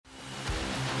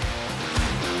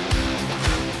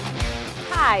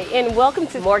Hi, and welcome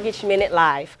to Mortgage Minute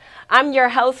Live. I'm your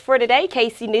host for today,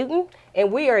 Casey Newton,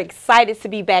 and we are excited to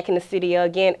be back in the studio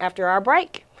again after our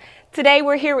break. Today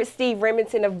we're here with Steve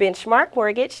Remington of Benchmark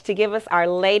Mortgage to give us our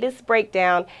latest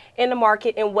breakdown in the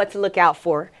market and what to look out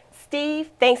for.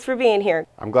 Steve, thanks for being here.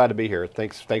 I'm glad to be here.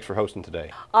 Thanks for hosting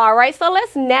today. All right, so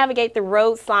let's navigate the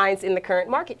road signs in the current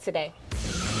market today.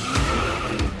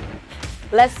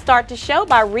 Let's start the show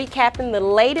by recapping the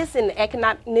latest in the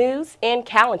economic news and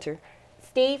calendar.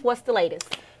 Steve, what's the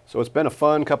latest? So it's been a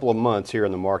fun couple of months here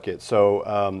in the market.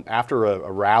 So after a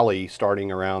rally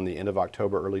starting around the end of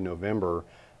October, early November,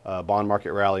 bond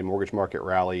market rally, mortgage market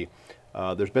rally,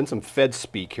 there's been some Fed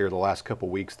speak here the last couple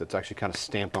of weeks that's actually kind of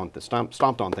stomped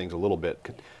on things a little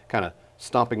bit, kind of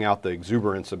stomping out the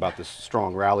exuberance about this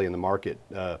strong rally in the market.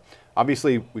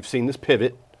 Obviously, we've seen this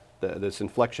pivot, this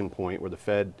inflection point where the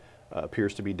Fed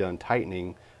appears to be done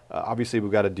tightening. Obviously,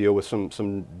 we've got to deal with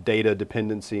some data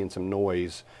dependency and some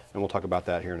noise, and we'll talk about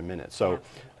that here in a minute. So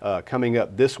coming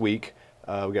up this week,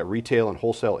 we got retail and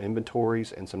wholesale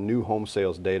inventories and some new home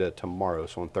sales data tomorrow,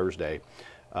 so on Thursday.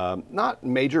 Not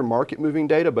major market moving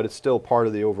data, but it's still part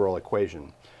of the overall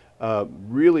equation.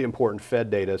 Really important Fed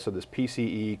data, so this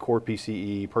PCE, core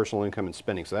PCE, personal income and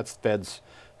spending. So that's Fed's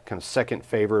kind of second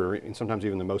favorite, or sometimes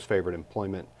even the most favorite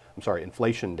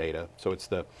inflation data. So it's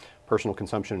the personal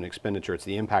consumption and expenditure. It's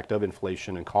the impact of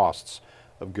inflation and costs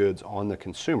of goods on the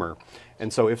consumer.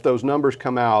 And so if those numbers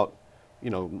come out, a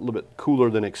little bit cooler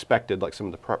than expected, like some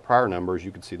of the prior numbers,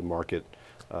 you could see the market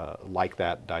like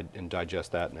that and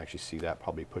digest that and actually see that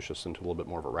probably push us into a little bit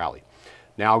more of a rally.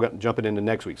 Now jumping into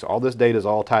next week. So all this data is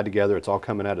all tied together. It's all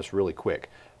coming at us really quick.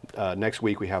 Next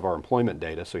week we have our employment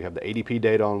data. So you have the ADP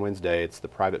data on Wednesday. It's the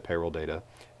private payroll data.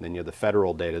 And then you have the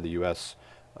federal data, the U.S.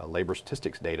 Labor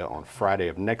statistics data on Friday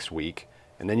of next week.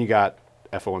 And then you got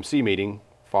FOMC meeting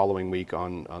following week at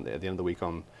the end of the week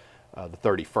on the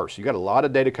 31st. You got a lot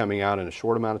of data coming out in a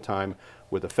short amount of time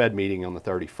with a Fed meeting on the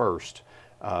 31st.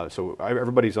 So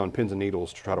everybody's on pins and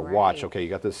needles to try to watch. Okay, you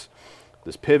got this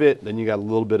pivot, then you got a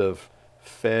little bit of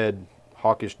Fed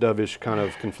hawkish, dovish kind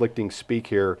of conflicting speak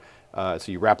here.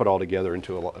 So you wrap it all together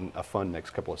into a fun next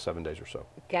couple of 7 days or so.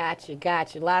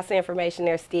 Gotcha. Lots of information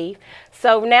there, Steve.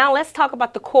 So now let's talk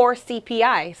about the core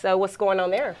CPI. So what's going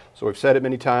on there? So we've said it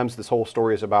many times, this whole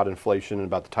story is about inflation and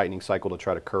about the tightening cycle to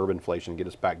try to curb inflation, get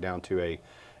us back down to a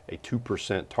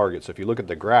 2% target. So if you look at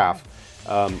the graph,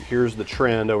 here's the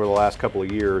trend over the last couple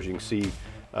of years. You can see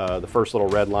the first little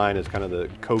red line is kind of the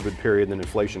COVID period, and then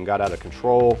inflation got out of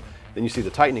control. Then you see the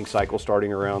tightening cycle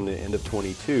starting around the end of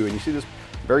 22, and you see this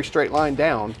very straight line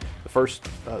down.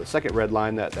 The second red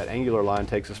line, that angular line,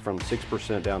 takes us from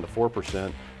 6% down to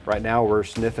 4%. Right now we're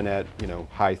sniffing at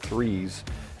high threes,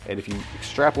 and if you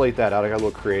extrapolate that out, I got a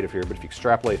little creative here, but if you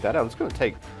extrapolate that out, it's going to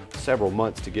take several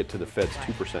months to get to the Fed's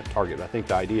 2% target. I think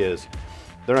the idea is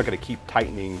they're not going to keep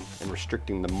tightening and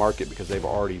restricting the market because they've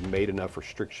already made enough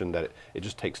restriction that it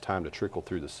just takes time to trickle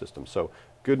through the system. So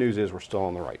good news is we're still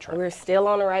on the right track. We're still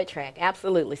on the right track.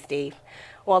 Absolutely, Steve.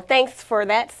 Well, thanks for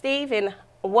that, Steve. And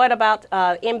what about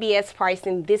MBS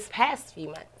pricing this past few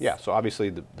months? Yeah, so obviously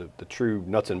the true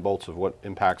nuts and bolts of what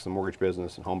impacts the mortgage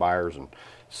business and home buyers and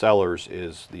sellers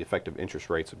is the effective interest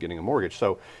rates of getting a mortgage.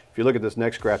 So if you look at this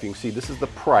next graph, you can see this is the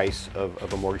price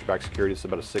of a mortgage-backed security. It's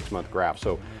about a 6-month graph.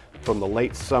 So from the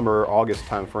late summer, August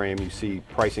timeframe, you see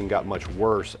pricing got much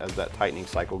worse as that tightening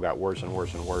cycle got worse and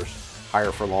worse and worse.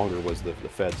 Higher for longer was the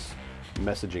Fed's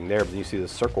messaging there. But then you see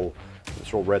this circle, this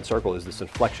little red circle is this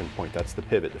inflection point. That's the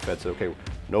pivot. The Fed said, okay,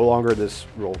 no longer this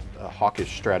real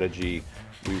hawkish strategy.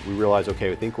 We realize,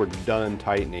 okay, I think we're done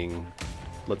tightening.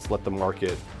 Let's let the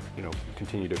market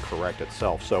continue to correct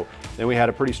itself. So then we had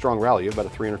a pretty strong rally, about a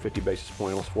 350 basis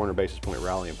point, almost 400 basis point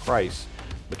rally in price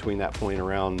between that point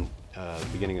around the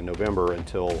beginning of November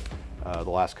until the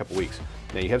last couple weeks.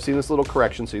 Now you have seen this little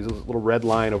correction, so this little red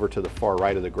line over to the far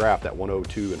right of the graph, that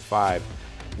 102 and 5.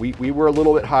 We were a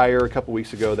little bit higher a couple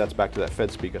weeks ago. That's back to that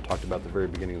Fed speak I talked about at the very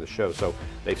beginning of the show. So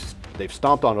they've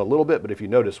stomped on it a little bit, but if you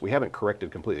notice, we haven't corrected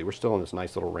completely. We're still in this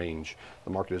nice little range. The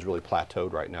market is really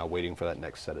plateaued right now, waiting for that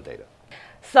next set of data.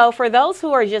 So for those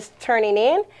who are just turning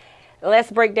in, let's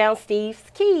break down Steve's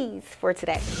keys for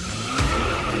today.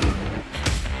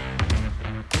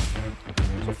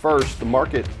 So first, the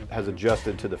market has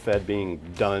adjusted to the Fed being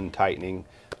done tightening.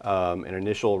 An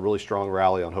initial really strong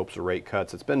rally on hopes of rate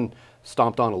cuts. It's been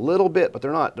stomped on a little bit, but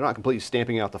they're not completely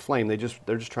stamping out the flame. They're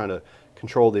just trying to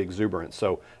control the exuberance.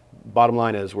 So bottom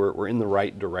line is we're in the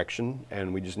right direction,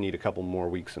 and we just need a couple more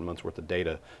weeks and months worth of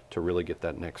data to really get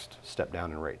that next step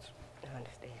down in rates. I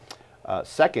understand.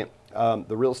 Second,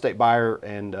 the real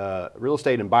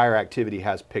estate and buyer activity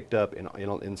has picked up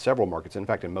in several markets. In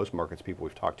fact, in most markets people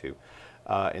we've talked to.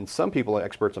 And some people,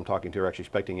 experts I'm talking to, are actually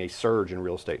expecting a surge in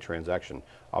real estate transaction,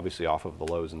 obviously off of the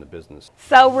lows in the business.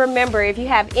 So remember, if you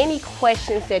have any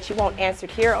questions that you want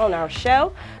answered here on our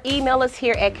show, email us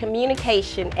here at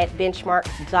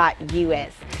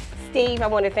communication@benchmark.us. Steve, I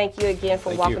want to thank you again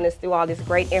for walking us through all this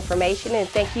great information, and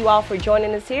thank you all for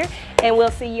joining us here, and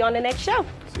we'll see you on the next show.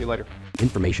 See you later.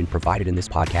 Information provided in this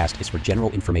podcast is for general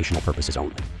informational purposes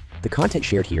only. The content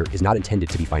shared here is not intended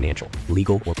to be financial,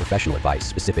 legal, or professional advice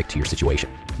specific to your situation.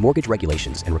 Mortgage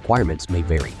regulations and requirements may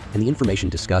vary, and the information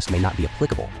discussed may not be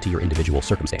applicable to your individual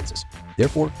circumstances.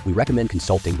 Therefore, we recommend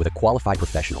consulting with a qualified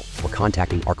professional or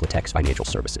contacting Arklatex Financial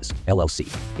Services, LLC,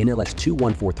 NLS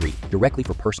 2143, directly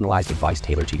for personalized advice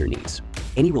tailored to your needs.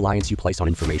 Any reliance you place on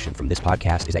information from this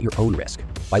podcast is at your own risk.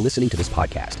 By listening to this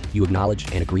podcast, you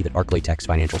acknowledge and agree that Arklatex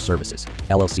Financial Services,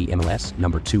 LLC MLS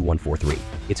number 2143,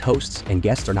 its hosts and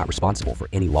guests are not responsible for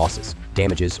any losses,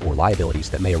 damages, or liabilities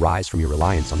that may arise from your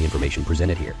reliance on the information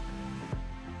presented here.